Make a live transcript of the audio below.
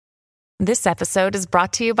This episode is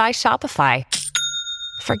brought to you by Shopify.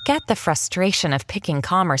 Forget the frustration of picking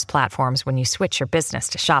commerce platforms when you switch your business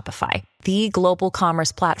to Shopify, the global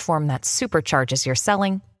commerce platform that supercharges your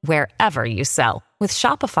selling wherever you sell. With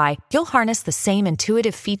Shopify, you'll harness the same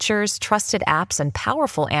intuitive features, trusted apps, and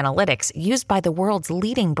powerful analytics used by the world's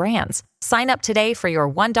leading brands. Sign up today for your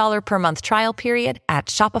 $1 per month trial period at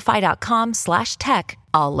shopify.com/tech,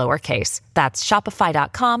 all lowercase. That's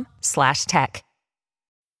shopify.com/tech.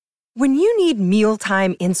 When you need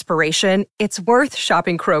mealtime inspiration, it's worth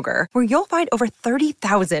shopping Kroger, where you'll find over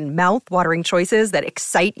 30,000 mouth-watering choices that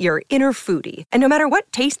excite your inner foodie. And no matter what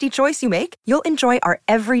tasty choice you make, you'll enjoy our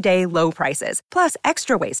everyday low prices, plus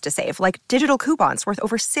extra ways to save, like digital coupons worth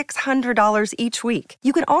over $600 each week.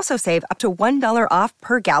 You can also save up to $1 off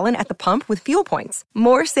per gallon at the pump with fuel points.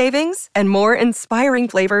 More savings and more inspiring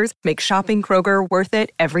flavors make shopping Kroger worth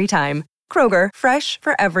it every time. Kroger, fresh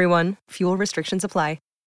for everyone. Fuel restrictions apply.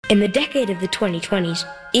 In the decade of the 2020s,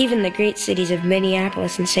 even the great cities of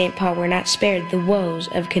Minneapolis and St. Paul were not spared the woes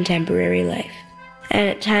of contemporary life. And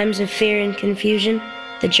at times of fear and confusion,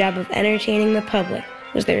 the job of entertaining the public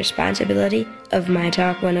was the responsibility of My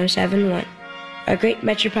Talk 1071, a great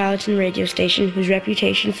metropolitan radio station whose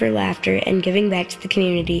reputation for laughter and giving back to the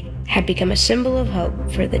community had become a symbol of hope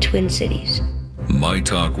for the Twin Cities. My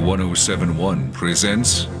Talk 1071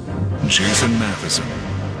 presents Jason Matheson,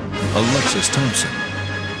 Alexis Thompson,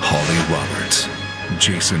 Holly Roberts.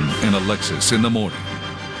 Jason and Alexis in the morning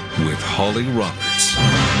with Holly Roberts.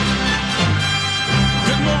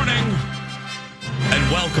 Good morning and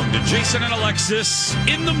welcome to Jason and Alexis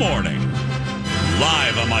in the morning.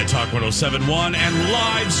 Live on My Talk 1071 and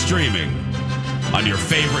live streaming on your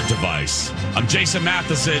favorite device. I'm Jason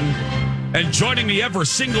Matheson, and joining me every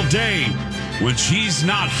single day when she's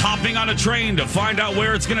not hopping on a train to find out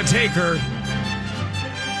where it's going to take her,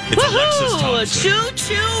 it's Alexis Thompson.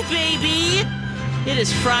 Choo-choo, baby. It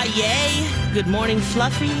is Friday. Good morning,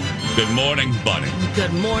 Fluffy. Good morning, Bunny.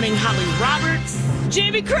 Good morning, Holly Roberts.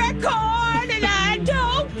 Jamie Crackcorn, and I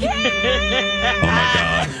don't care. Oh, my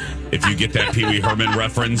God. If you get that Pee Wee Herman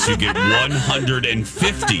reference, you get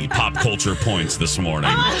 150 pop culture points this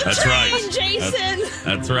morning. That's right. Jason.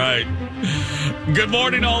 That's right. Good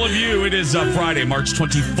morning, all of you. It is Friday, March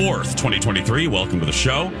 24th, 2023. Welcome to the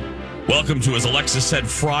show. Welcome to, as Alexis said,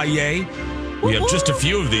 Friday. We have just a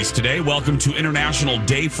few of these today. Welcome to International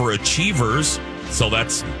Day for Achievers. So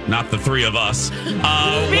that's not the three of us.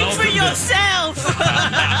 Speak for yourself.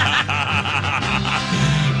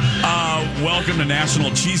 Welcome to National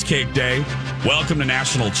Cheesecake Day. Welcome to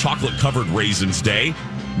National Chocolate-Covered Raisins Day.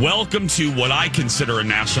 Welcome to what I consider a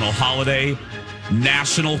national holiday,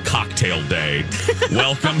 National Cocktail Day.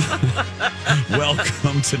 Welcome to World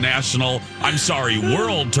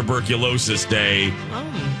Tuberculosis Day.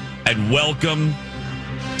 And welcome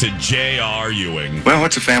to J.R. Ewing. Well,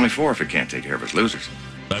 what's a family for if it can't take care of its losers?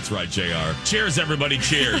 That's right, J.R. Cheers, everybody.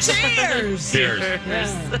 Cheers. Cheers. Cheers.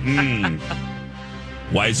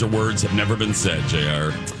 Wiser words have never been said,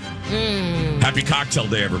 J.R. Happy Cocktail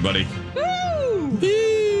Day, everybody. Woo!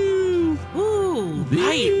 Ooh,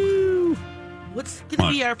 right. What's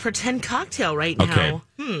going to be our pretend cocktail right now?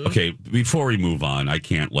 Okay, before we move on, I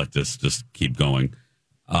can't let this just keep going.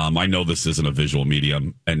 I know this isn't a visual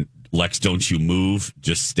medium, and Lex, don't you move.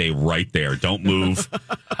 Just stay right there. Don't move.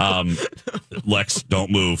 Lex,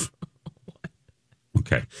 don't move.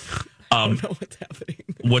 Okay. I don't know what's happening.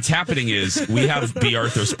 What's happening is we have B.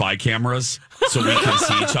 Arthur spy cameras so we can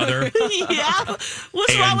see each other. Yeah?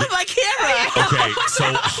 What's wrong with my camera? Okay,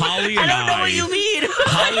 so Holly and I don't know what you mean.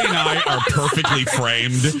 Holly and I are perfectly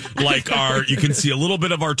framed. Like you can see a little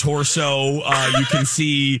bit of our torso. You can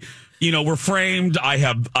see, we're framed. I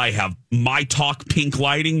have My Talk pink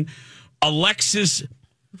lighting. Alexis,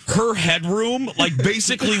 her headroom, like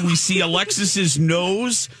basically we see Alexis's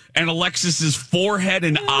nose and Alexis's forehead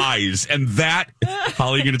and eyes. And that,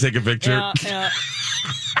 Holly, you going to take a picture? Yeah.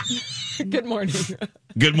 Good morning.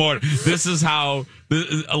 Good morning. This is how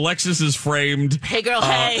Alexis is framed. Hey, girl,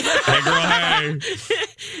 hey. Hey, girl, hey.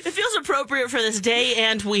 It feels appropriate for this day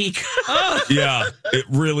and week. Yeah, it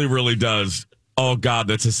really, really does. Oh, God,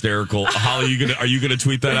 that's hysterical. Holly, are you gonna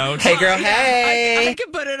tweet that out? Hey, girl, hey. I can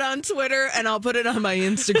put it on Twitter, and I'll put it on my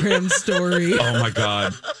Instagram story. Oh, my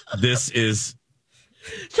God. This is...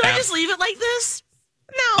 Should I just leave it like this?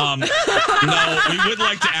 No. No, we would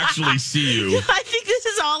like to actually see you. I think this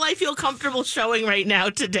is all I feel comfortable showing right now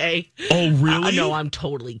today. Oh, really? No, I'm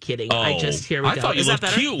totally kidding. Oh, Here we go. I thought you looked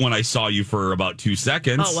cute when I saw you for about 2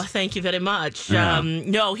 seconds. Oh, well, thank you very much. Yeah.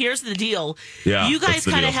 No, here's the deal. Yeah, you guys what's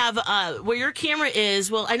the kind of deal? have where your camera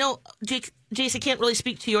is. Well, I know, Jace, I can't really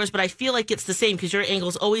speak to yours, but I feel like it's the same because your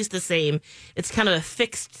angle's always the same. It's kind of a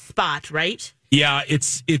fixed spot, right? Yeah,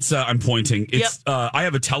 it's. I'm pointing. It's. I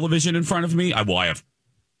have a television in front of me. I have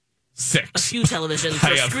 6. A few televisions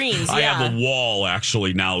or screens. Yeah. I have a wall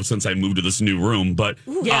actually now since I moved to this new room. But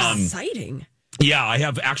Exciting. yeah, I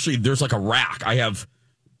have actually. There's like a rack. I have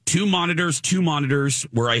two monitors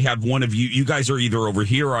where I have one of you. You guys are either over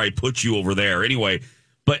here or I put you over there. Anyway.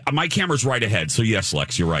 But my camera's right ahead. So, yes,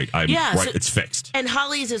 Lex, you're right. Right. So, it's fixed. And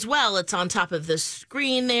Holly's as well. It's on top of the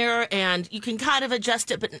screen there, and you can kind of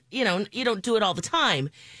adjust it, but, you don't do it all the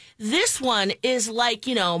time. This one is like,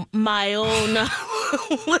 my own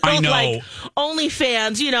little, I know. like,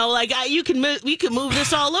 OnlyFans, you can move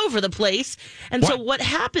this all over the place. And so what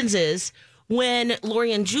happens is when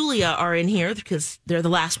Lori and Julia are in here, because they're the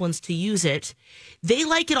last ones to use it, they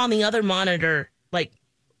like it on the other monitor, like,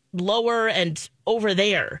 lower and over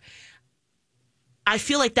there. I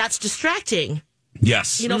feel like that's distracting.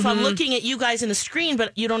 Yes. If I'm looking at you guys in the screen,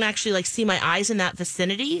 but you don't actually see my eyes in that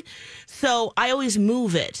vicinity. So I always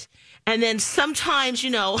move it. And then sometimes,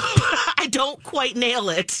 I don't quite nail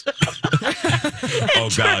it. in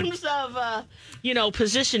terms of,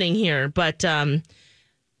 positioning here. But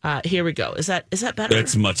here we go. Is that better?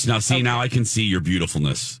 It's much. Now, see, now I can see your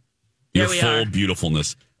beautifulness. Your full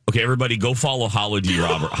beautifulness. Okay, everybody, go follow Holly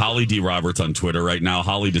D. Roberts on Twitter right now.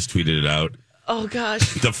 Holly just tweeted it out. Oh,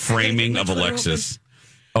 gosh. The framing of Alexis.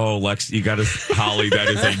 Oh, Lex, you got to, Holly, that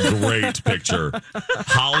is a great picture.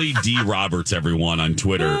 Holly D. Roberts, everyone, on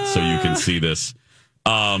Twitter, so you can see this.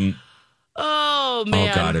 Oh,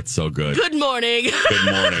 man. Oh, God, it's so good. Good morning.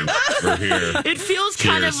 Good morning. We're here. It feels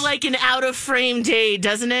kind of like an out-of-frame day,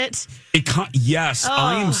 doesn't it? Yes,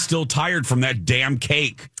 I am still tired from that damn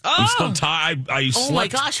cake. I'm still tired. I slept. Oh, my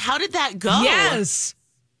gosh. How did that go? Yes.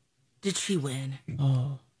 Did she win?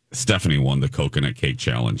 Oh. Stephanie won the coconut cake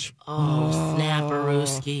challenge. Oh,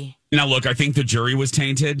 snapperooski. Now, look, I think the jury was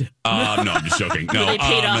tainted. No, I'm just joking. No, they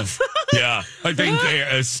paid off. Yeah, I think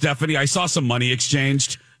Stephanie, I saw some money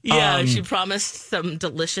exchanged. Yeah, she promised some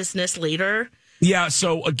deliciousness later. Yeah,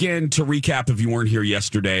 so again, to recap, if you weren't here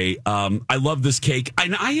yesterday, I love this cake.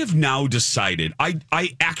 And I have now decided, I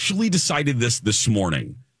actually decided this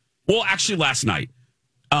morning. Well, actually last night.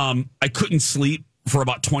 I couldn't sleep for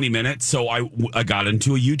about 20 minutes, so I got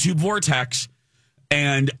into a YouTube vortex.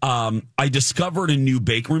 And I discovered a new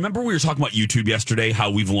bake. Remember we were talking about YouTube yesterday, how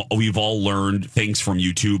we've all learned things from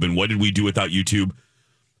YouTube and what did we do without YouTube?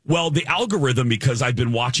 Well, the algorithm, because I've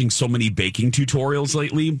been watching so many baking tutorials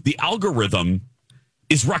lately, the algorithm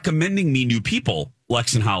is recommending me new people,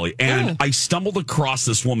 Lex and Holly. And I stumbled across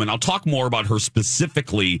this woman. I'll talk more about her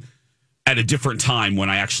specifically at a different time when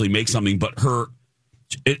I actually make something. But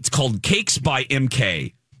it's called Cakes by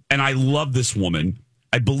MK. And I love this woman.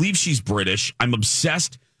 I believe she's British. I'm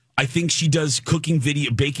obsessed. I think she does baking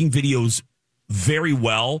videos very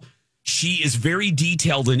well. She is very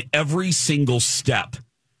detailed in every single step.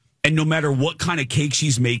 And no matter what kind of cake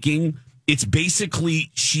she's making, it's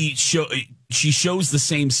basically she shows the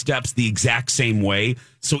same steps the exact same way.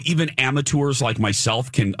 So even amateurs like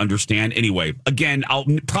myself can understand. Anyway, again, I'll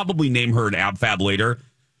probably name her an ab fab later.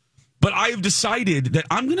 But I have decided that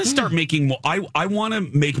I'm going to start making more. I want to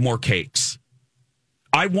make more cakes.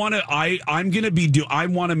 I want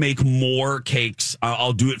to make more cakes.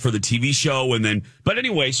 I'll do it for the TV show, and then. But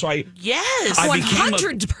anyway, so I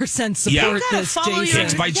 100% support this, Jason.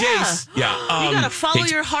 Cakes by Jace. Yeah, you gotta follow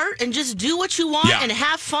your heart and just do what you want and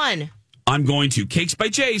have fun. I'm going to Cakes by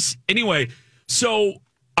Jace. Anyway, so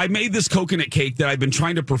I made this coconut cake that I've been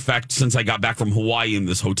trying to perfect since I got back from Hawaii in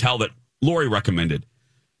this hotel that Lori recommended.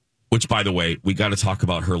 Which, by the way, we got to talk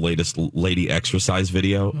about her latest lady exercise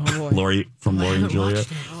video, Lori and Julia.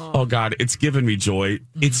 Oh God, it's given me joy.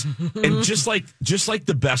 It's and just like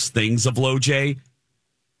the best things of Lo J,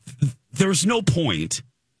 there's no point.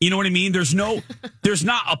 You know what I mean? There's not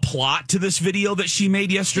a plot to this video that she made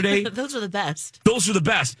yesterday. Those are the best.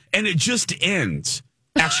 And it just ends.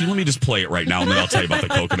 Actually, let me just play it right now, and then I'll tell you about the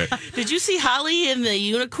coconut. Did you see Holly in the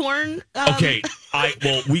unicorn? Okay,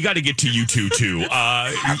 we got to get to you two too.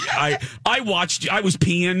 I was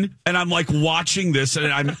peeing, and I'm like watching this,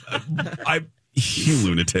 and you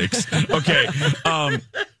lunatics. Okay,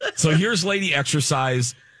 so here's Lady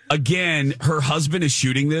Exercise again. Her husband is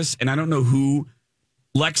shooting this, and I don't know who.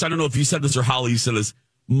 Lex, I don't know if you said this or Holly, you said this.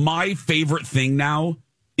 My favorite thing now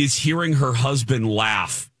is hearing her husband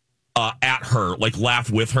laugh at her, like laugh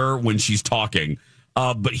with her when she's talking.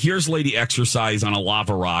 But here's Lady Exercise on a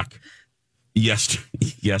lava rock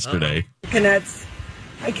yesterday. Coconuts.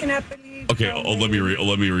 I cannot believe. Okay, let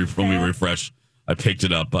me refresh. I picked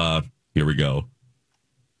it up. Here we go.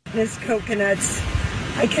 Miss Coconuts.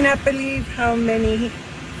 I cannot believe how many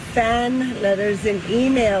fan letters and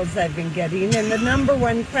emails I've been getting. And the number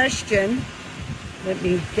one question, let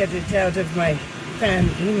me get it out of my fan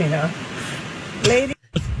email. Lady,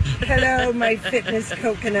 hello, my fitness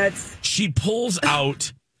coconuts. She pulls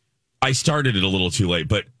out, I started it a little too late,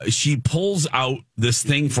 but she pulls out this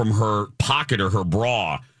thing from her pocket or her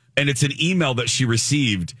bra, and it's an email that she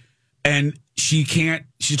received. And she's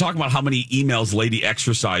talking about how many emails Lady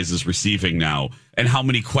Exercise is receiving now and how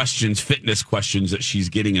many fitness questions that she's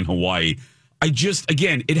getting in Hawaii.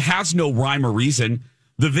 Again, it has no rhyme or reason.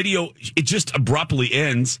 The video, it just abruptly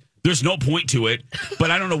ends. There's no point to it, but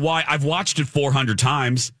I don't know why. I've watched it 400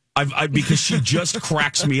 times because she just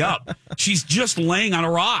cracks me up. She's just laying on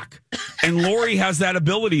a rock. And Lori has that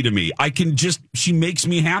ability to me. She makes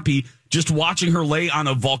me happy just watching her lay on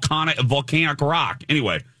a volcanic rock.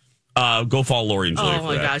 Anyway. Go follow Lori and Julia. Oh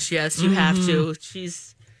my gosh, yes, you have to.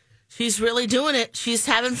 She's really doing it. She's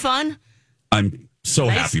having fun. I'm so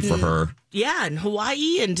happy for her. Yeah, in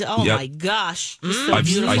Hawaii, and my gosh, so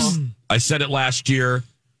beautiful. I said it last year.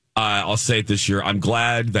 I'll say it this year. I'm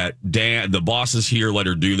glad that Dan, the bosses here, let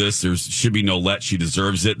her do this. There should be no let. She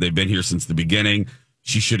deserves it. They've been here since the beginning.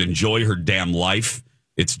 She should enjoy her damn life.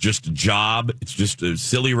 It's just a job. It's just a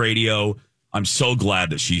silly radio. I'm so glad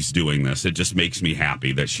that she's doing this. It just makes me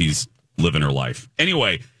happy that she's living her life.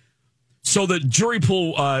 Anyway, so the jury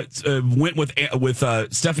pool went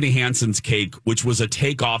with Stephanie Hansen's cake, which was a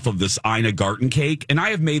takeoff of this Ina Garten cake. And I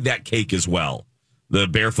have made that cake as well, the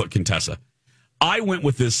Barefoot Contessa. I went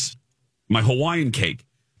with my Hawaiian cake.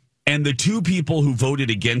 And the two people who voted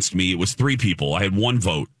against me, it was three people. I had one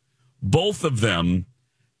vote. Both of them,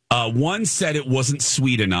 one said it wasn't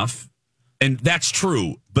sweet enough. And that's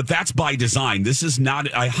true, but that's by design. This is not.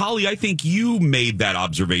 Holly, I think you made that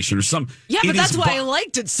observation or some. Yeah, but that's why I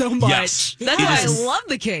liked it so much. Yes, that's why I love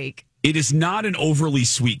the cake. It is not an overly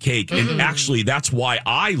sweet cake, and actually, that's why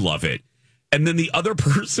I love it. And then the other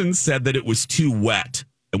person said that it was too wet,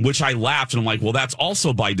 which I laughed, and I'm like, well, that's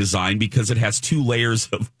also by design because it has 2 layers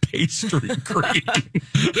of pastry cream.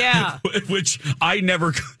 Yeah. Which I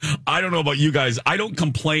don't know about you guys. I don't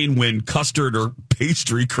complain when custard or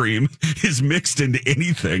pastry cream is mixed into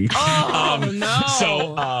anything. Oh, no.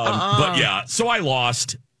 So, but yeah, so I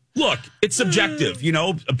lost. Look, it's subjective. You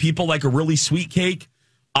know, people like a really sweet cake.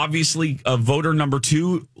 Obviously, voter number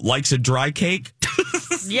 2 likes a dry cake.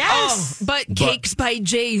 Yes. But Cakes by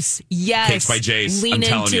Jace. Yes. Cakes by Jace. Lean I'm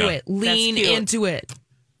telling into you. it. Lean into it.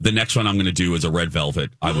 The next one I'm going to do is a red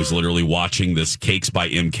velvet. I was literally watching this Cakes by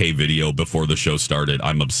MK video before the show started.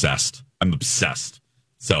 I'm obsessed.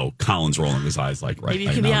 So Colin's rolling his eyes like, right. Maybe you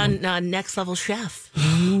can be on Next Level Chef.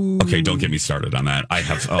 Okay, don't get me started on that.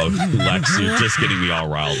 Lex, you're just getting me all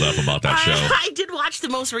riled up about that show. I did watch the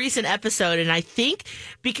most recent episode, and I think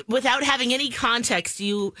without having any context,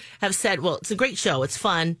 you have said, well, it's a great show. It's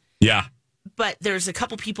fun. Yeah. But there's a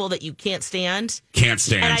couple people that you can't stand.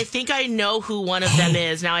 And I think I know who one of them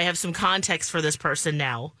is. Now I have some context for this person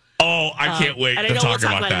now. Oh, I can't wait and to I know talk we'll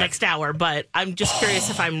talk about that. it next hour, but I'm just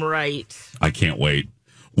curious if I'm right. I can't wait.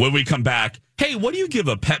 When we come back, hey, what do you give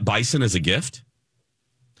a pet bison as a gift?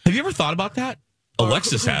 Have you ever thought about that?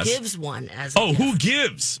 Alexis has. Who gives one as a gift? Who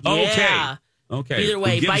gives? Yeah. Okay. Either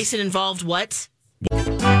way, bison involved what? So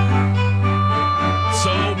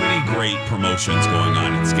many great promotions going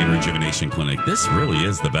on at Skin Rejuvenation Clinic. This really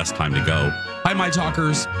is the best time to go. Hi, my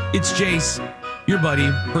talkers. It's Jace, your buddy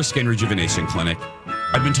for Skin Rejuvenation Clinic.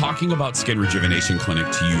 I've been talking about Skin Rejuvenation Clinic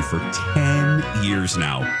to you for 10 years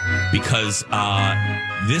now because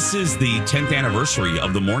this is the 10th anniversary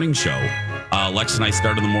of the morning show. Lex and I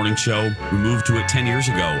started the morning show. We moved to it 10 years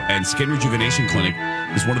ago, and Skin Rejuvenation Clinic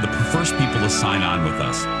is one of the first people to sign on with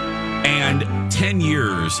us. And 10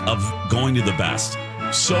 years of going to the best.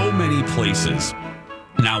 So many places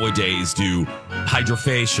nowadays do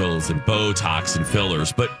hydrofacials and Botox and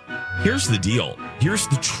fillers. But here's the deal. Here's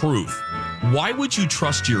the truth. Why would you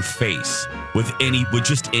trust your face with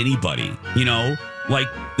just anybody? You know,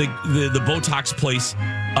 like the Botox place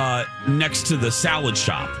next to the salad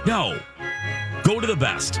shop. No. Go to the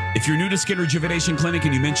best. If you're new to Skin Rejuvenation Clinic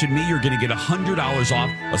and you mention me, you're going to get $100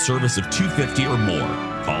 off a service of $250 or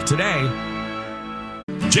more. Call today.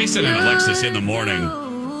 Jason and Alexis in the morning.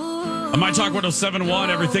 On My Talk 107.1,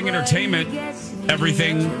 Everything Entertainment.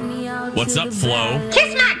 Everything. What's up, Flo?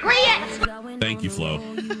 Kiss my grits! Thank you, Flo.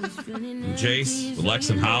 Jace,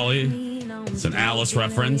 Lex, and Holly. It's an Alice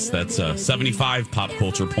reference. That's 75 pop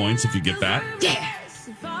culture points if you get that. Yeah.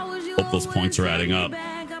 Hope those points are adding up.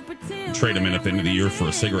 Trade them in at the end of the year for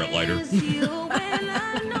a cigarette lighter.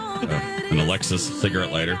 An Alexis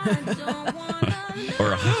cigarette lighter.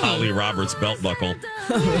 Or a Holly Roberts belt buckle.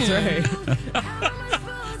 That's right.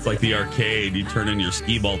 It's like the arcade. You turn in your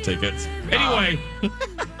skee ball tickets. Anyway.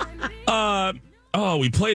 We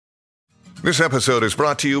played. This episode is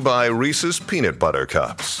brought to you by Reese's Peanut Butter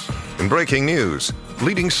Cups. In breaking news,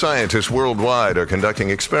 leading scientists worldwide are conducting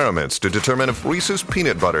experiments to determine if Reese's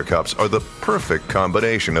Peanut Butter Cups are the perfect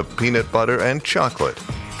combination of peanut butter and chocolate.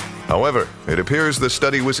 However, it appears the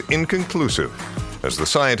study was inconclusive, as the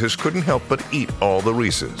scientists couldn't help but eat all the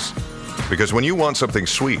Reese's. Because when you want something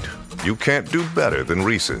sweet, you can't do better than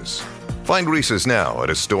Reese's. Find Reese's now at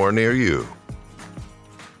a store near you.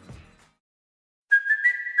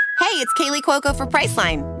 Hey, it's Kaylee Cuoco for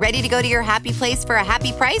Priceline. Ready to go to your happy place for a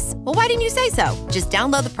happy price? Well, why didn't you say so? Just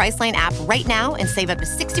download the Priceline app right now and save up to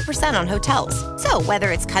 60% on hotels. So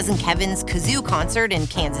whether it's Cousin Kevin's Kazoo Concert in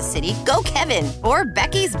Kansas City, go Kevin, or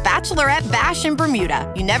Becky's Bachelorette Bash in Bermuda,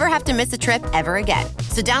 you never have to miss a trip ever again.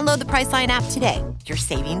 So download the Priceline app today. Your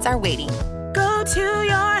savings are waiting. Go to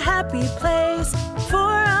your happy place for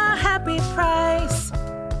a happy price.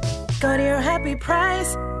 Go to your happy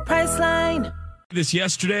price, Priceline. This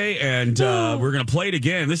yesterday, and we're going to play it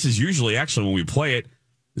again. This is usually actually when we play it.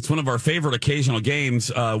 It's one of our favorite occasional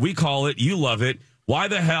games. We call it, you love it, Why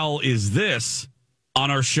the Hell Is This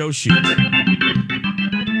on our show sheet?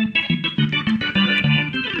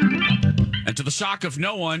 And to the shock of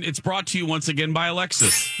no one, it's brought to you once again by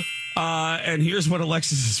Alexis. And here's what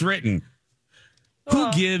Alexis has written.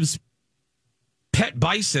 Who gives pet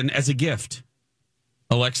bison as a gift?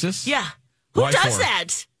 Alexis? Yeah. Who Why does for?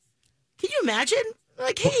 that? Can you imagine?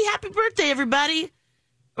 Like, hey, happy birthday, everybody.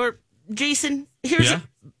 Or, Jason, here's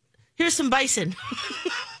some bison.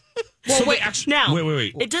 Well, so wait, actually, now,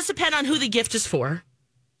 wait. It does depend on who the gift is for.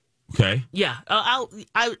 Okay. Yeah.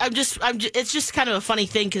 It's just kind of a funny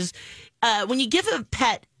thing because when you give a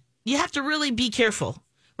pet, you have to really be careful,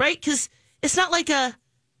 right? Because it's not like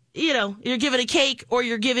you're giving a cake or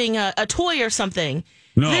you're giving a toy or something.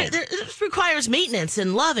 No. It requires maintenance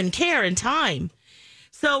and love and care and time.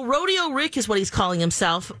 So Rodeo Rick is what he's calling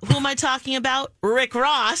himself. Who am I talking about? Rick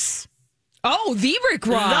Ross. Oh, the Rick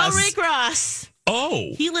Ross. The Rick Ross.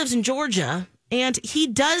 Oh. He lives in Georgia, and he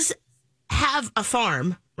does have a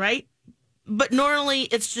farm, right? But normally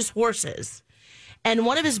it's just horses. And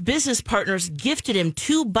one of his business partners gifted him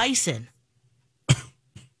 2 bison.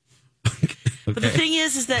 Okay. But the thing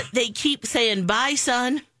is that they keep saying, bye,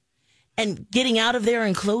 son, and getting out of their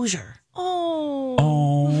enclosure. Oh.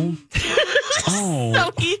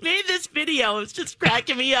 So he made this video. It's just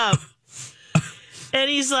cracking me up. And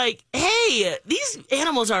he's like, hey, these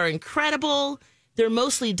animals are incredible. They're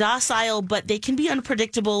mostly docile, but they can be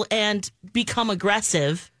unpredictable and become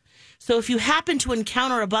aggressive. So if you happen to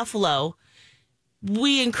encounter a buffalo,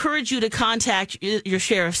 we encourage you to contact your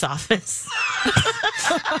sheriff's office.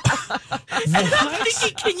 And I'm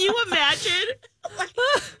thinking, can you imagine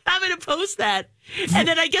having to post that? And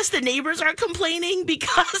then I guess the neighbors are complaining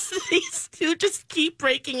because these 2 just keep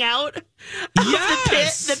breaking out of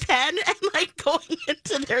the pen and like going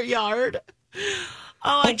into their yard.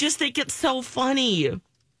 Oh, I just think it's so funny.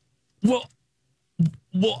 Well,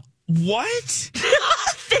 what?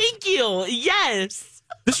 Thank you. Yes.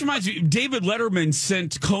 This reminds me, David Letterman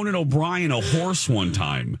sent Conan O'Brien a horse one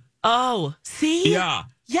time. Oh, see? Yeah.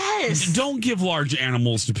 Yes. Don't give large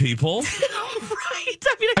animals to people. Right.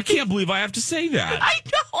 I mean, I can't believe I have to say that. I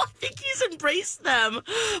know. I think he's embraced them.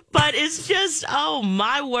 But it's just, oh,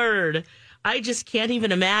 my word. I just can't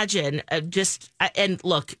even imagine. And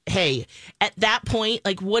look, hey, at that point,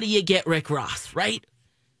 like, what do you get, Rick Ross, right?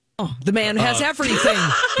 Oh, the man has everything.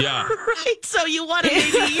 Yeah. Right. So you want to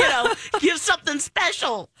maybe, give something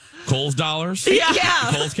special. Kohl's dollars?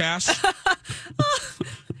 Yeah. Kohl's cash?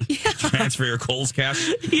 Transfer your Kohl's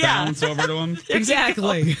cash balance over to him?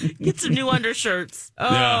 Exactly. Get some new undershirts.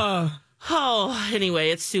 Yeah. Oh,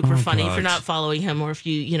 anyway, it's super funny. If you're not following him or if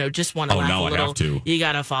you, just want to laugh a little, I have to. You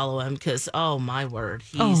got to follow him because, oh, my word.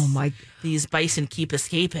 These bison keep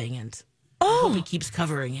escaping and I hope he keeps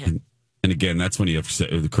covering him. And again, that's when you have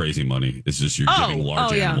the crazy money. It's just you're giving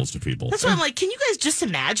large animals to people. That's why I'm like, can you guys just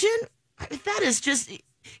imagine? That is just,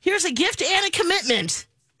 here's a gift and a commitment.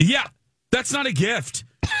 Yeah, that's not a gift.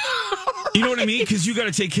 You know what I mean? Because you got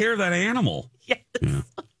to take care of that animal. Yes. Yeah.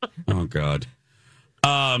 Oh, God.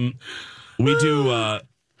 We do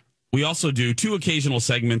We also do 2 occasional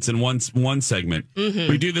segments in one segment. Mm-hmm.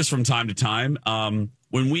 We do this from time to time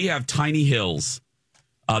when we have tiny hills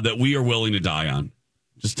that we are willing to die on.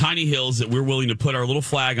 Just tiny hills that we're willing to put our little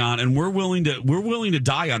flag on, and we're willing to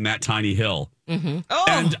die on that tiny hill. Mm-hmm.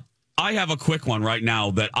 And I have a quick one right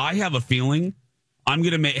now that I have a feeling I'm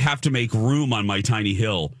going to have to make room on my tiny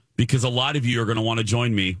hill because a lot of you are going to want to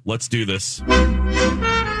join me. Let's do this.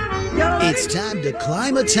 It's time to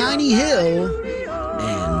climb a tiny hill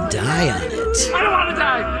and die on it. I don't want to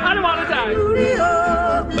die. I don't want to die.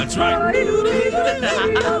 That's right. I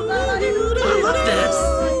love this.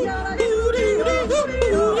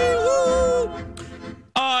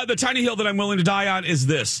 The tiny hill that I'm willing to die on is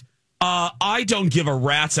this. I don't give a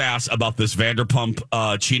rat's ass about this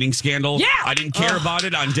Vanderpump cheating scandal. Yeah. I didn't care about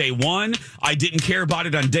it on day 1. I didn't care about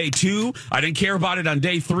it on day 2. I didn't care about it on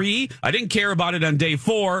day 3. I didn't care about it on day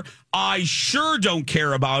 4. I sure don't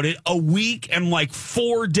care about it a week and like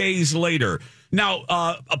 4 days later. Now,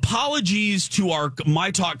 apologies to our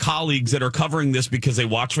My Talk colleagues that are covering this because they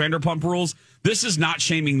watch Vanderpump Rules. This is not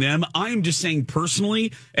shaming them. I am just saying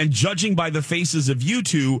personally, and judging by the faces of you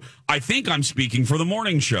two, I think I'm speaking for the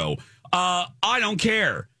morning show. I don't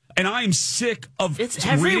care. And I am sick of it's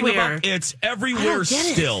reading everywhere. about it's everywhere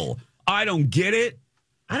still. I don't get it.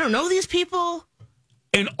 I don't know these people.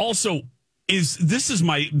 And also,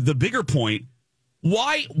 the bigger point.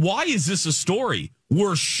 Why is this a story?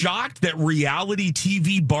 We're shocked that reality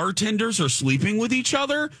TV bartenders are sleeping with each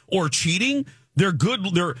other or cheating. They're good.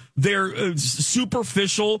 They're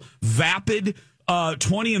superficial, vapid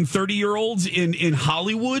 20 and 30-year-olds in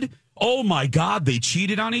Hollywood. Oh, my God, they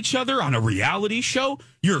cheated on each other on a reality show?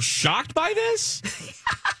 You're shocked by this?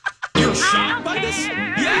 You're shocked by this?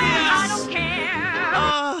 Yes! I don't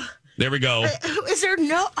care. There we go.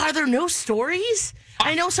 Are there no stories?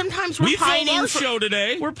 I know sometimes we pining our show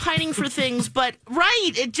today. We're pining for things, but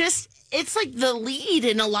it's like the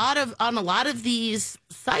lead on a lot of these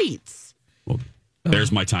sites. Well,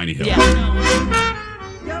 there's my tiny hill. Yeah.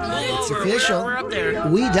 It's official. We're up there.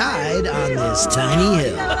 We died on this tiny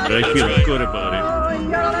hill. But I feel good about it.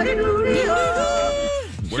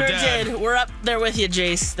 Sure did. We're up there with you,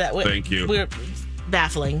 Jace. Thank you. We're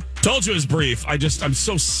baffling. Told you it was brief. I'm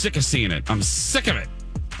so sick of seeing it. I'm sick of it.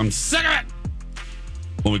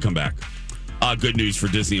 When we come back, good news for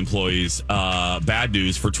Disney employees, bad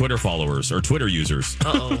news for Twitter followers or Twitter users.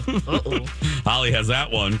 Uh-oh. Holly has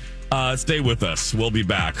that one. Stay with us. We'll be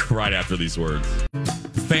back right after these words.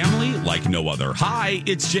 Family like no other. Hi,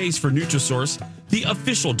 it's Jace for Nutrisource, the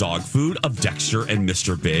official dog food of Dexter and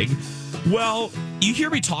Mr. Big. Well, you hear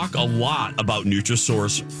me talk a lot about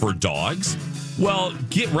Nutrisource for dogs. Well,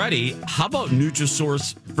 get ready. How about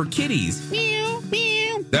Nutrisource for kitties? Meow,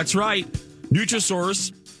 meow. That's right.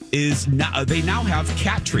 Nutrisource they now have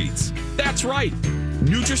cat treats. That's right.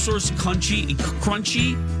 Nutrisource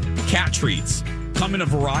crunchy cat treats come in a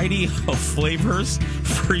variety of flavors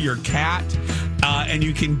for your cat. And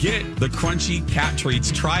you can get the crunchy cat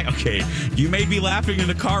treats. You may be laughing in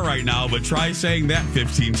the car right now, but try saying that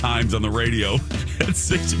 15 times on the radio at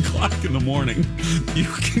 6 o'clock in the morning. You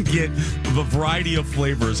can get a variety of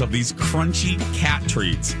flavors of these crunchy cat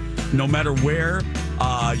treats. No matter where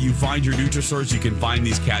you find your Nutrisource, you can find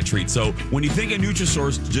these cat treats. So when you think of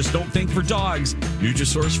Nutrisource, just don't think for dogs.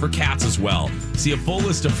 Nutrisource for cats as well. See a full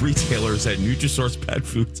list of retailers at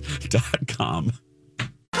NutrisourcePetFoods.com.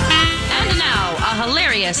 And now, a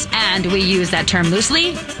hilarious, and we use that term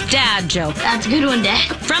loosely, dad joke. That's a good one,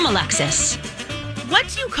 Dad. From Alexis. What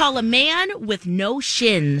do you call a man with no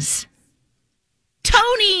shins?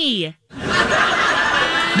 Tony!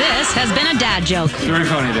 This has been a dad joke. Very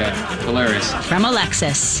funny, Dad. Hilarious. From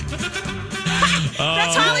Alexis.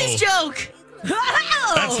 That's Holly's joke.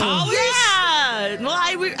 That's Holly's? Yeah. Well,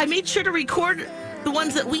 I made sure to record the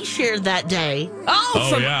ones that we shared that day.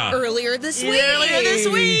 From earlier this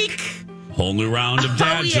week. Whole new round of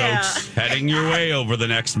dad jokes heading your way over the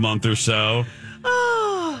next month or so.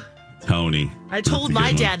 Oh. Tony. I told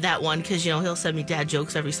my dad that one because, he'll send me dad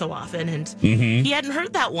jokes every so often, and he hadn't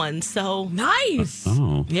heard that one, so. Nice.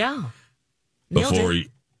 Yeah.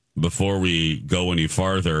 Before we go any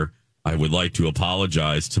farther, I would like to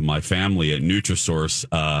apologize to my family at Nutrisource.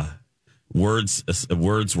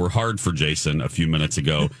 Words were hard for Jason a few minutes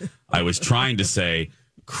ago. I was trying to say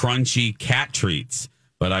crunchy cat treats,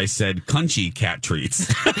 but I said cunchy cat treats.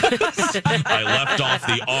 I left off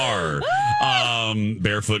the R.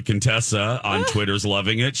 Barefoot Contessa on Twitter's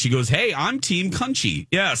loving it. She goes, "Hey, I'm Team Cunchy."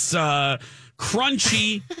 Yes,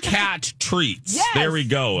 crunchy cat treats. Yes. There we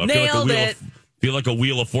go. I feel like a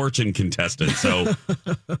Wheel of Fortune contestant. So,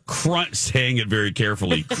 saying it very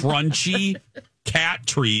carefully. Crunchy cat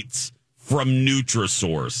treats from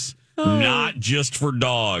Nutrisource. not just for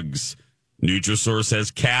dogs. Nutrisource has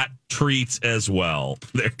cat treats as well.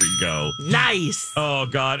 There you go. Nice. Oh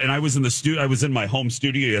God! And I was in the studio. I was in my home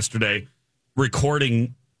studio yesterday,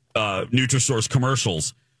 recording Nutrisource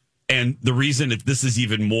commercials. And the reason if this is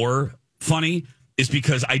even more funny is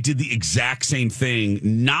because I did the exact same thing,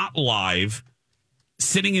 not live,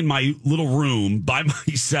 sitting in my little room by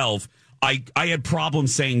myself. I had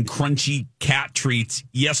problems saying crunchy cat treats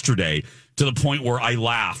yesterday to the point where I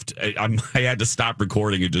laughed. I had to stop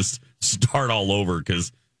recording and just start all over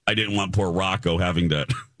because I didn't want poor Rocco having to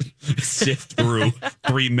sift through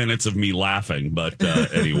 3 minutes of me laughing. But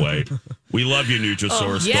anyway, we love you,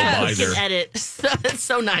 Nutrisource. Go buy their edit. It's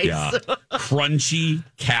so nice. Yeah, crunchy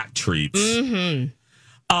cat treats.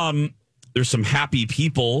 Mm-hmm. There's some happy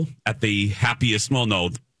people at the happiest. Well, no,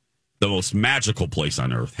 the most magical place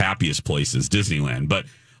on earth. Happiest place is Disneyland, but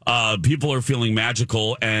people are feeling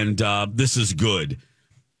magical, and this is good.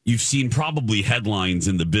 You've seen probably headlines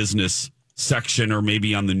in the business section or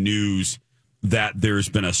maybe on the news that there's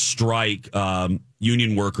been a strike.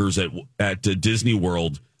 Union workers at Disney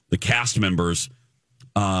World, the cast members,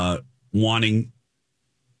 wanting.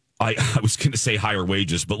 I was going to say higher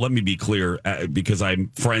wages, but let me be clear, because I'm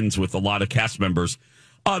friends with a lot of cast members.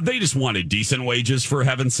 They just wanted decent wages, for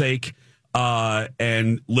heaven's sake,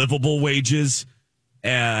 and livable wages,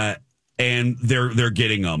 and they're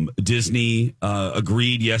getting them. Disney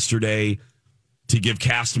agreed yesterday to give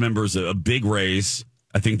cast members a big raise.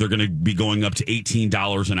 I think they're going to be going up to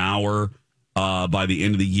 $18 an hour by the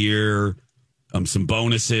end of the year. Some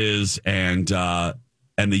bonuses, and the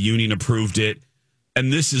union approved it.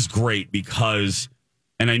 And this is great because,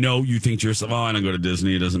 and I know you think to yourself, oh, I don't go to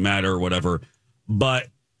Disney, it doesn't matter or whatever. But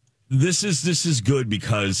this is good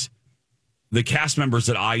because the cast members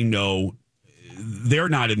that I know, they're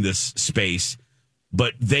not in this space,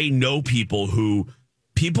 but they know people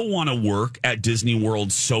want to work at Disney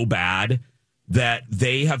World so bad that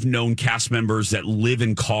they have known cast members that live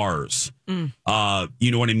in cars. You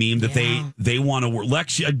know what I mean? That they want to work.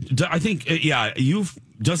 Lex, I think,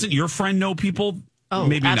 doesn't your friend know people? Oh,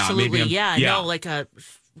 maybe absolutely. Not. Maybe No, like a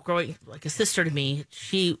sister to me.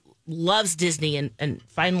 She loves Disney and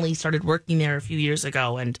finally started working there a few years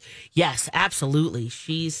ago. And yes, absolutely.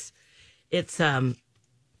 It's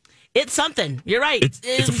something. You're right. It's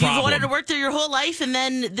a problem. You've wanted to work there your whole life, and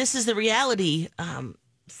then this is the reality.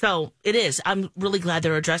 So it is. I'm really glad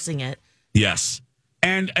they're addressing it. Yes.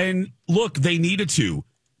 And look, they needed to.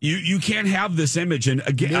 You can't have this image. And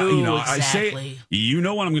again, exactly. I say, you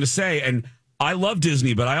know what I'm going to say. And I love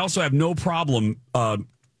Disney, but I also have no problem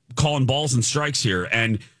calling balls and strikes here.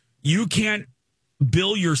 And you can't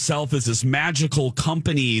bill yourself as this magical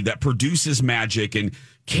company that produces magic and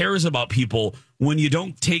cares about people when you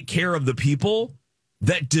don't take care of the people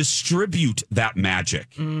that distribute that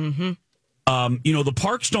magic. Mm-hmm. The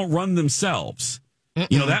parks don't run themselves.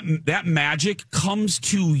 Mm-mm. That magic comes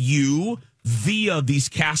to you via these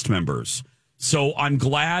cast members. So I'm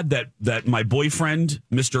glad that my boyfriend,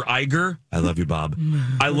 Mr. Iger, I love you, Bob.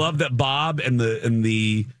 I love that Bob and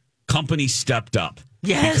the company stepped up.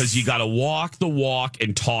 Yes. Because you got to walk the walk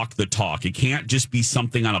and talk the talk. It can't just be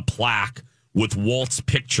something on a plaque with Walt's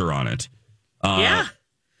picture on it.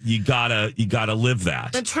 You gotta live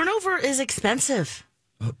that. The turnover is expensive.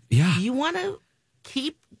 Yeah. You want to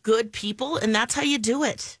keep good people, and that's how you do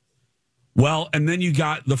it. Well, and then you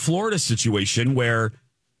got the Florida situation where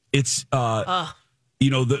it's,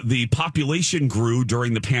 the population grew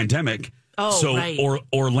during the pandemic. Oh, so right. The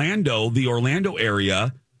Orlando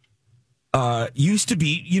area used to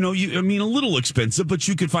be, a little expensive, but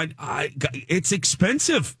you could find it's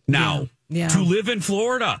expensive now to live in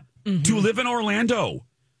Florida, to live in Orlando.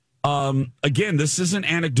 Again, this isn't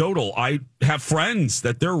anecdotal. I have friends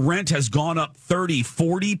that their rent has gone up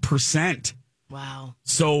 30-40%. Wow.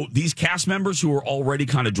 So these cast members who are already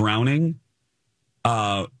kind of drowning,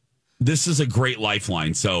 this is a great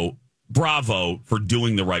lifeline. So bravo for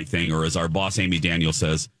doing the right thing, or as our boss Amy Daniel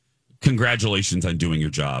says, congratulations on doing your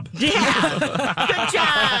job. Yeah. Good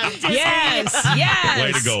job. Disney. Yes.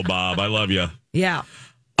 Way to go, Bob. I love you. Yeah.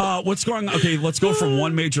 What's going on? Okay, let's go from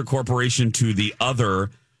one major corporation to the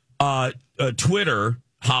other. Twitter,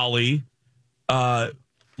 Holly,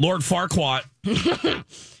 Lord Farquaad,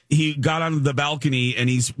 he got on the balcony and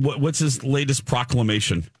what's his latest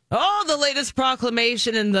proclamation? Oh, the latest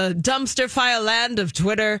proclamation in the dumpster file land of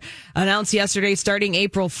Twitter announced yesterday, starting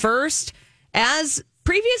April 1st. As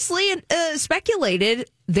previously speculated,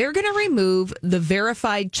 they're going to remove the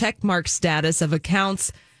verified checkmark status of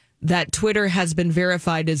accounts that Twitter has been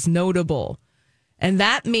verified as notable. And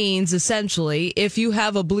that means essentially, if you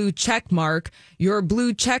have a blue check mark, your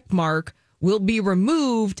blue check mark will be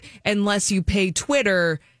removed unless you pay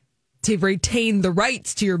Twitter to retain the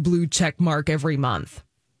rights to your blue check mark every month.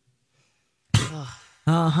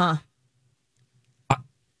 Uh-huh.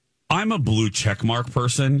 I'm a blue check mark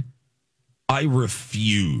person. I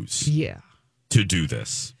refuse to do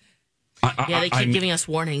this. They keep giving us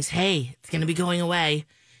warnings. Hey, it's going to be going away.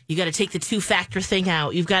 You got to take the 2-factor thing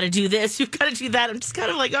out. You've got to do this. You've got to do that. I'm just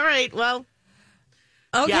kind of like, all right, well.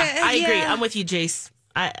 Okay. Yeah, I agree. I'm with you, Jace.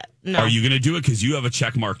 No. Are you going to do it? Because you have a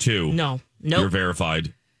check mark, too. No. Nope. You're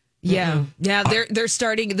verified. Yeah. Mm-hmm. Yeah, they're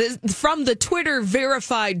starting this from the Twitter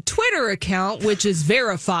verified Twitter account, which is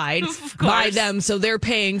verified by them. So they're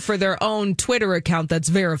paying for their own Twitter account that's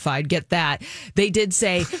verified. Get that. They did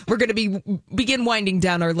say we're going to begin winding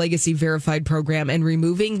down our legacy verified program and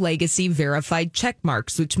removing legacy verified check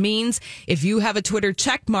marks, which means if you have a Twitter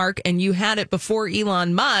check mark and you had it before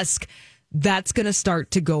Elon Musk, that's going to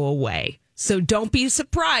start to go away. So don't be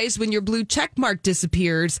surprised when your blue check mark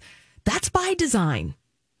disappears. That's by design.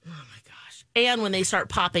 And when they start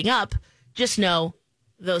popping up, just know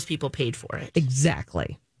those people paid for it.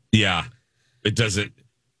 Exactly. Yeah. It doesn't.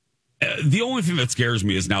 The only thing that scares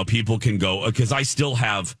me is now people can go, because I still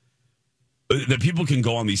have, that people can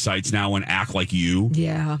go on these sites now and act like you.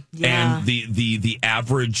 Yeah. And the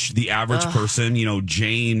average person,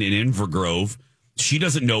 Jane in Invergrove, she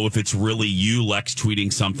doesn't know if it's really you, Lex,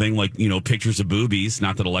 tweeting something like, pictures of boobies.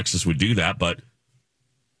 Not that Alexis would do that, but,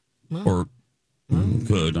 or...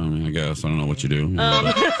 Good. I guess. I don't know what you do.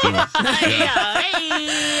 But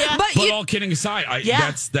all kidding aside,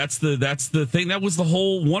 that's the thing. That was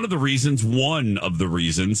one of the reasons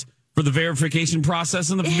for the verification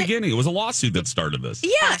process in the beginning. It was a lawsuit that started this.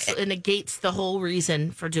 Yeah. It negates the whole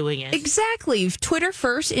reason for doing it. Exactly. Twitter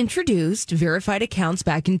first introduced verified accounts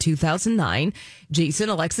back in 2009. Jason,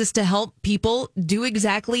 Alexis, to help people do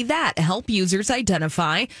exactly that. Help users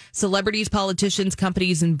identify celebrities, politicians,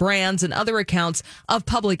 companies, and brands and other accounts of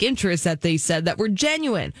public interest that they said that were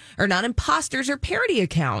genuine or not imposters or parody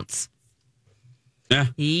accounts. Yeah.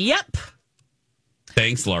 Yep.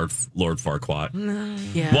 Thanks, Lord Farquaad.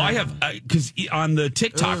 Yeah. Well, I have, because on the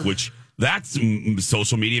TikTok, which that's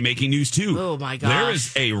social media making news too. Oh, my gosh. There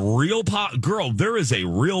is a real, there is a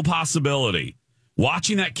real possibility.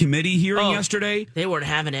 Watching that committee hearing yesterday. They weren't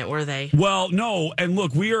having it, were they? Well, no. And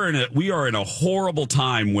look, we are in a horrible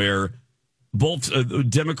time where both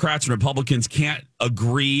Democrats and Republicans can't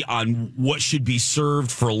agree on what should be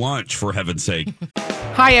served for lunch, for heaven's sake.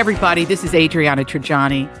 Hi, everybody. This is Adriana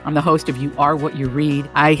Trajani. I'm the host of You Are What You Read.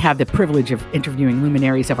 I have the privilege of interviewing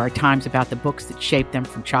luminaries of our times about the books that shaped them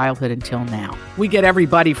from childhood until now. We get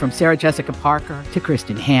everybody from Sarah Jessica Parker to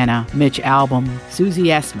Kristen Hanna, Mitch Albom, Susie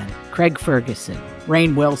Essman, Craig Ferguson,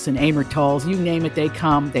 Rainn Wilson, Amor Tolls, you name it, they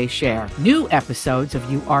come, they share. New episodes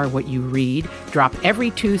of You Are What You Read drop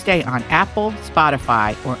every Tuesday on Apple,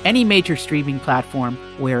 Spotify, or any major streaming platform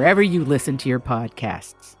wherever you listen to your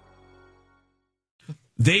podcasts.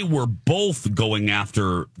 They were both going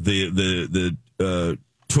after the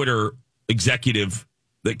Twitter executive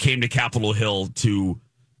that came to Capitol Hill to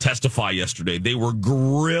testify yesterday. They were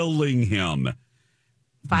grilling him.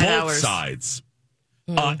 5 both hours. Sides.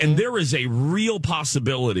 And there is a real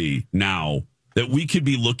possibility now that we could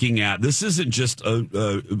be looking at, this isn't just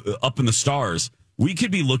up in the stars, we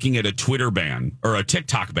could be looking at a Twitter ban or a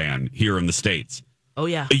TikTok ban here in the States. Oh,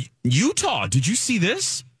 yeah. Utah, did you see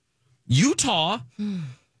this? Utah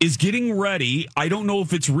is getting ready. I don't know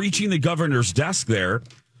if it's reaching the governor's desk there,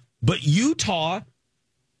 but Utah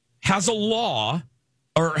has a law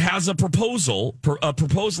or has a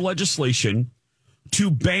proposed legislation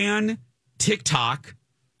to ban TikTok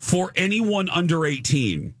for anyone under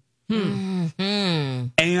 18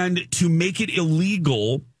 and to make it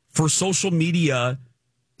illegal for social media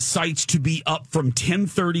sites to be up from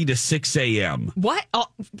 10:30 to 6 a.m. What? Oh,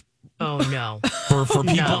 no. For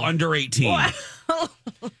people under 18.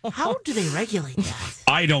 How do they regulate that?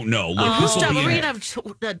 I don't know. Look, this will be we're going to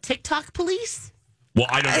have TikTok police? Well,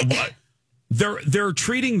 I don't know what. They're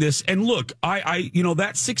treating this, and look, I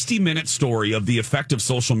that 60-minute story of the effect of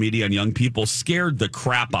social media on young people scared the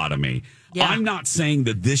crap out of me. Yeah. I'm not saying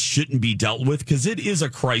that this shouldn't be dealt with, because it is a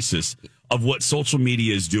crisis of what social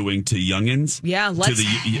media is doing to youngins. Yeah, let's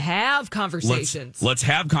have conversations. Let's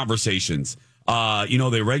have conversations.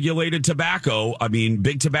 They regulated tobacco. I mean,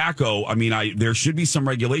 big tobacco. I mean, there should be some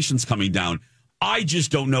regulations coming down. I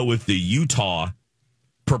just don't know if the Utah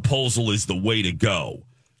proposal is the way to go.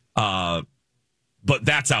 But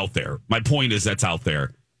that's out there. My point is that's out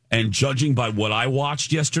there. And judging by what I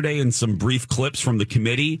watched yesterday in some brief clips from the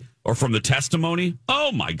committee or from the testimony,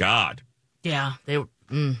 oh, my God. Yeah, they were,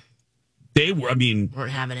 I mean,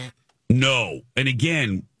 weren't having it. No. And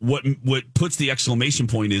again, what puts the exclamation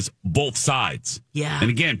point is both sides. Yeah. And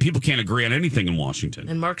again, people can't agree on anything in Washington.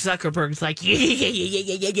 And Mark Zuckerberg's like,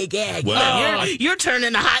 yeah. Well, you're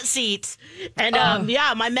turning the hot seat. And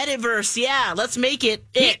my metaverse, let's make it.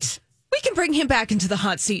 We can bring him back into the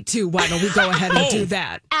hot seat too. Why don't we go ahead and do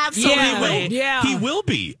that? Absolutely. Yeah. He will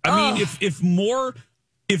be. I mean,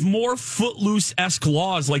 if more footloose-esque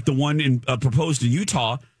laws like the one proposed in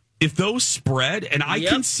Utah, if those spread, and I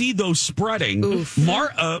can see those spreading,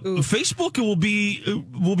 Facebook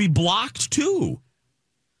will be blocked too.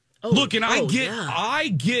 Look, and I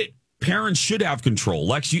get parents should have control.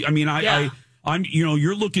 Lex, I'm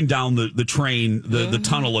you're looking down the train, the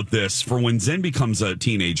tunnel of this for when Zen becomes a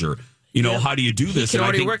teenager. How do you do this? He can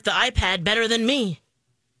already work the iPad better than me.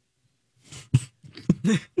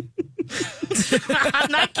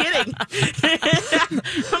 I'm not kidding. I'm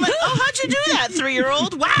like, how'd you do that,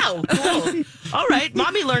 3-year-old? Wow, cool. All right,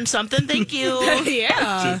 mommy learned something. Thank you.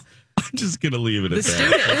 Yeah. I'm just going to leave it at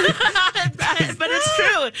that. But it's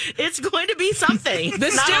true. It's going to be something.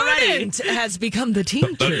 The student has become the teacher.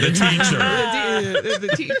 The teacher. The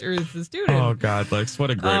teacher is the student. Oh, God, Lex,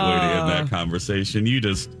 what a great way to end that conversation. You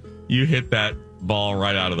hit that ball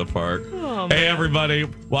right out of the park. Oh, hey, everybody,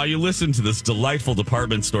 while you listen to this delightful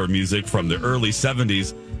department store music from the early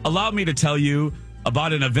 70s, allow me to tell you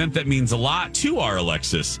about an event that means a lot to our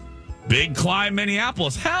Alexis. Big Climb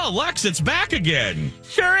Minneapolis. Hell, Lex, it's back again.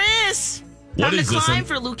 Sure is. What Time is to this? climb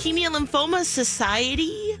for Leukemia Lymphoma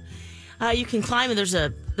Society. You can climb, and there's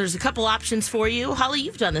a couple options for you. Holly,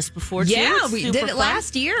 you've done this before, too. Yeah, It's we super did it fun.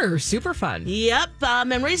 last year. Super fun. Yep,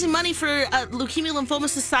 and raising money for Leukemia Lymphoma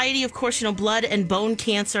Society. Of course, blood and bone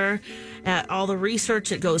cancer. All the research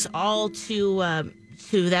that goes all to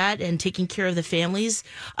that, and taking care of the families,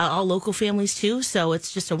 all local families too. So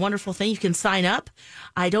it's just a wonderful thing. You can sign up.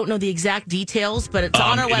 I don't know the exact details, but it's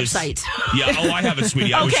on our website. I have it,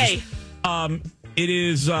 sweetie. Okay. It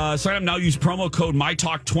is sign up now. Use promo code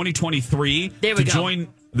MyTalk2023 There we to go. join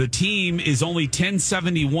the team. Is only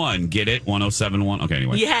 $10.71. Get it? 1071. Okay,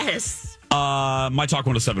 anyway. Yes.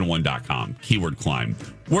 MyTalk1071.com. Keyword climb.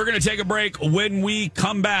 We're going to take a break. When we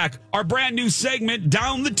come back, our brand new segment,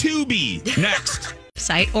 Down the Tubi. Next.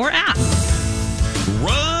 Site or app.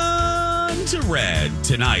 Run to Red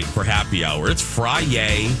tonight for happy hour. It's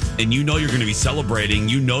Friday, and you're going to be celebrating.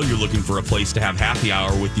 You're looking for a place to have happy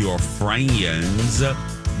hour with your friends.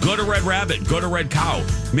 Go to Red Rabbit. Go to Red Cow.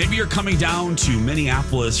 Maybe you're coming down to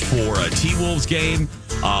Minneapolis for a T-Wolves game,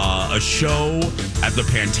 a show at the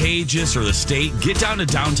Pantages or the State. Get down to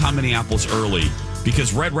downtown Minneapolis early,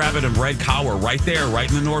 because Red Rabbit and Red Cow are right there, right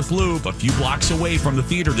in the North Loop, a few blocks away from the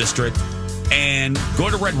theater district. And go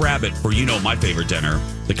to Red Rabbit for, my favorite dinner,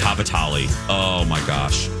 the cavatappi. Oh, my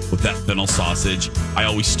gosh. With that fennel sausage. I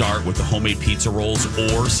always start with the homemade pizza rolls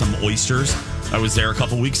or some oysters. I was there a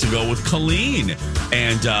couple weeks ago with Colleen.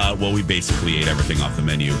 And, we basically ate everything off the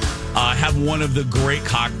menu. Have one of the great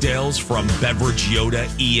cocktails from Beverage Yoda,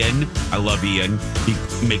 Ian. I love Ian. He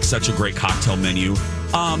makes such a great cocktail menu.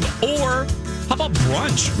 Or how about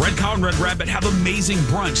brunch? Red Cow and Red Rabbit have amazing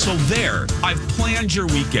brunch. So there, I've planned your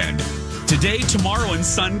weekend. Today, tomorrow, and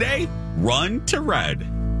Sunday, run to Red.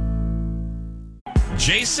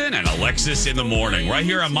 Jason and Alexis in the morning, right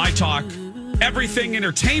here on My Talk. Everything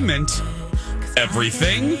entertainment.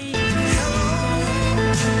 Everything.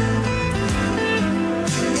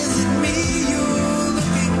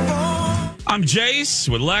 I'm Jace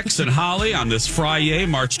with Lex and Holly on this Friday,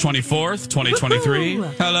 March 24th, 2023. Woo-hoo.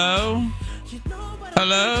 Hello.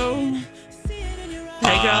 Hello.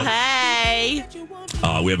 Hey, girl. Hey.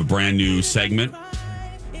 We have a brand new segment,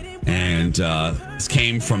 and this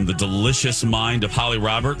came from the delicious mind of Holly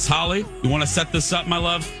Roberts. Holly, you want to set this up, my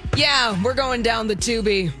love? Yeah, we're going down the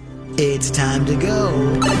Tubi. It's time to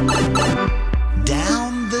go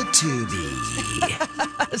down the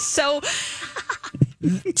Tubi. So,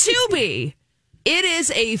 Tubi, it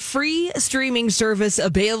is a free streaming service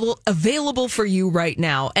available for you right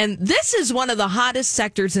now. And this is one of the hottest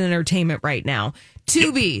sectors in entertainment right now.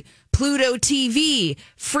 Tubi, Pluto TV,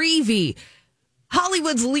 Freevee.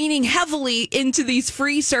 Hollywood's leaning heavily into these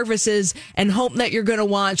free services and hope that you're going to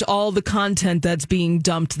watch all the content that's being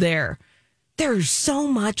dumped there. There's so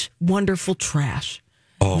much wonderful trash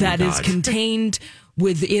that is contained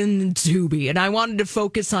within Tubi. And I wanted to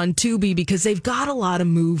focus on Tubi because they've got a lot of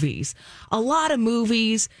movies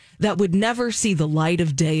that would never see the light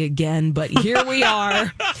of day again. But here we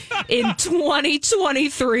are in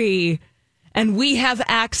 2023, and we have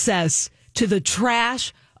access to the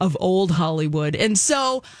trash of old Hollywood. And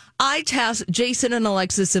so I tasked Jason and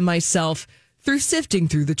Alexis and myself through sifting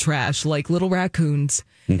through the trash like little raccoons.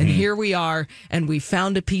 And here we are, and we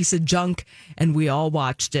found a piece of junk, and we all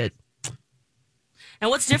watched it. And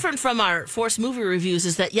what's different from our forced movie reviews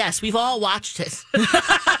is that, yes, we've all watched it.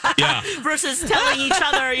 Yeah. Versus telling each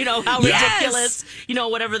other, how ridiculous,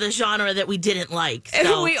 whatever the genre that we didn't like. So.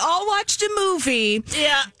 And we all watched a movie.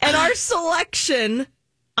 Yeah. And our selection,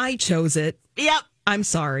 I chose it. Yep. I'm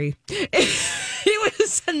sorry. It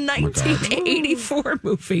was a 1984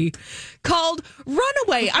 movie called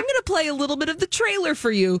Runaway. I'm going to play a little bit of the trailer for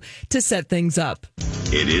you to set things up.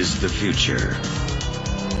 It is the future.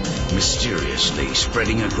 Mysteriously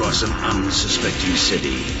spreading across an unsuspecting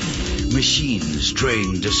city. Machines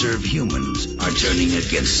trained to serve humans are turning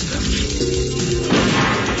against them.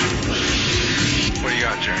 What do you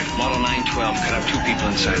got, Jerry? Model 912 cut up 2 people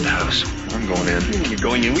inside the house. I'm going in. You're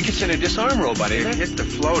going in. We can send a disarm robot in. Hit the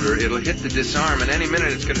floater, it'll hit the disarm, and any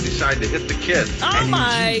minute it's going to decide to hit the kid. Oh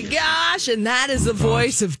my gosh. And that is the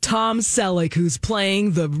voice of Tom Selleck, who's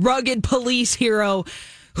playing the rugged police hero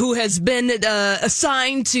who has been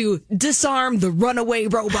assigned to disarm the runaway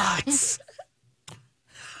robots.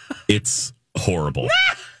 It's horrible.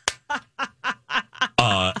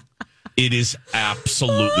 It is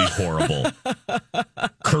absolutely horrible.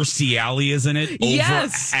 Kirstie Alley is in it.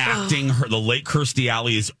 Yes. Overacting her. The late Kirstie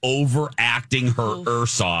Alley is overacting her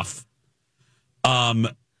arse off. I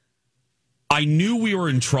knew we were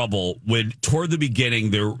in trouble when toward the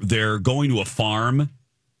beginning they're going to a farm.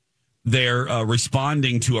 They're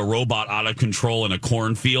responding to a robot out of control in a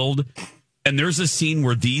cornfield. And there's a scene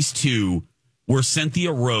where these two were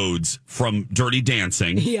Cynthia Rhodes from Dirty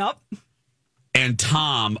Dancing. Yep. And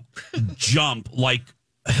Tom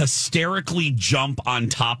hysterically jump on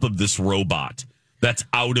top of this robot that's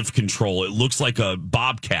out of control. It looks like a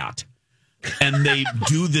bobcat. And they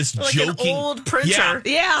do this like joking. An old printer.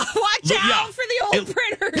 Yeah. Watch out for the old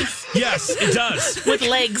printers. Yes, it does. With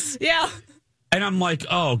legs. Yeah. And I'm like,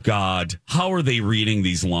 oh, God, how are they reading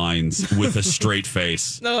these lines with a straight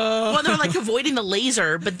face? Well, they're like avoiding the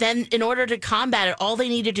laser, but then in order to combat it, all they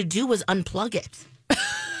needed to do was unplug it.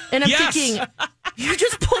 And I'm thinking, you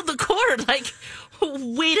just pulled the cord. Like,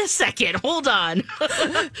 wait a second, hold on.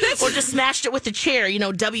 Or just smashed it with a chair,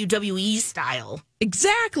 WWE style.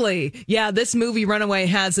 Exactly. Yeah, this movie, Runaway,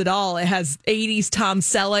 has it all. It has 80s Tom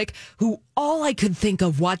Selleck, who all I could think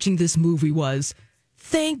of watching this movie was,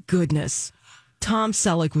 thank goodness Tom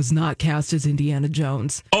Selleck was not cast as Indiana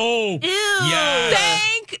Jones. Oh, ew. Yes.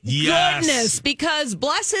 Thank goodness, because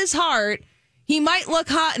bless his heart, he might look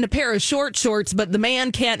hot in a pair of short shorts, but the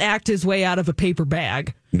man can't act his way out of a paper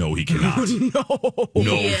bag. No, he cannot. No,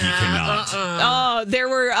 he cannot. There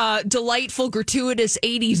were delightful, gratuitous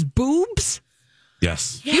 80s boobs.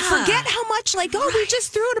 Yes. Yeah. You forget how much, we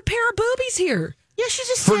just threw in a pair of boobies here. Yeah, she's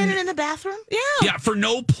just standing in the bathroom. Yeah. Yeah, for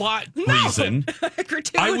no plot reason.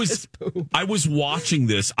 I was watching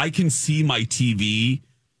this. I can see my TV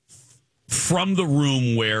from the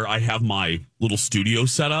room where I have my little studio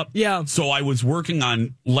set up. Yeah. So I was working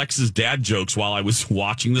on Lex's dad jokes while I was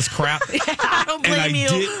watching this crap. I don't blame you.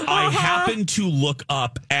 I happened to look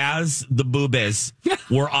up as the boobies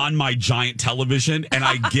were on my giant television, and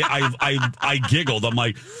I giggled. I'm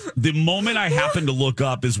like, the moment I happen to look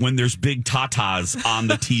up is when there's big tatas on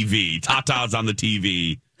the TV. Tatas on the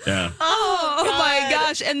TV. Yeah. Oh my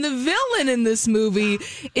gosh. And the villain in this movie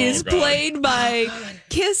is played by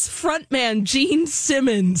Kiss frontman Gene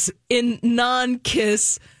Simmons in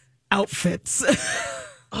non-Kiss outfits.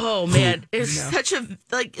 Oh man, it's such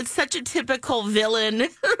a typical villain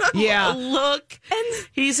look. And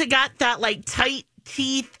he's got that tight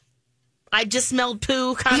teeth, I just smelled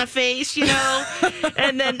poo kind of face,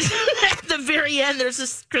 And then at the very end, there's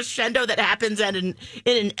this crescendo that happens in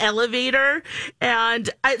an elevator. And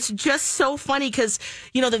it's just so funny because,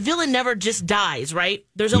 the villain never just dies, right?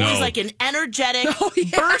 There's always an energetic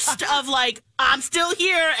burst of I'm still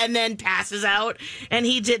here, and then passes out. And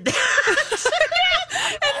he did that.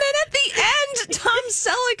 And then at the end, Tom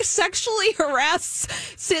Selleck sexually harassed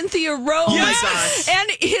Cynthia Rhodes. Oh my gosh.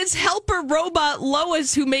 And his helper robot,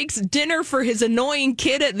 Lois, who makes dinner for his annoying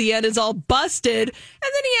kid at the end, is all busted. And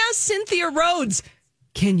then he asks Cynthia Rhodes,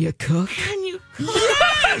 can you cook? Can you cook?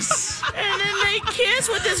 Yes! And then they kiss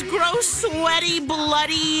with this gross, sweaty,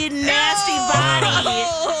 bloody, nasty body.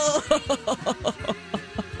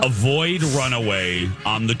 Avoid Runaway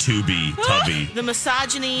on the Tubi, Tubby. The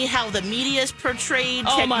misogyny, how the media is portrayed,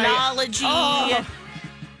 Oh, my- technology. Oh.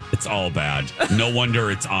 It's all bad. No wonder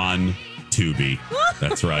it's on Tubi.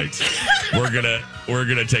 That's right. We're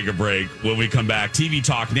gonna take a break. When we come back, TV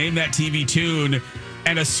Talk, name that TV tune,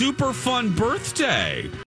 and a super fun birthday.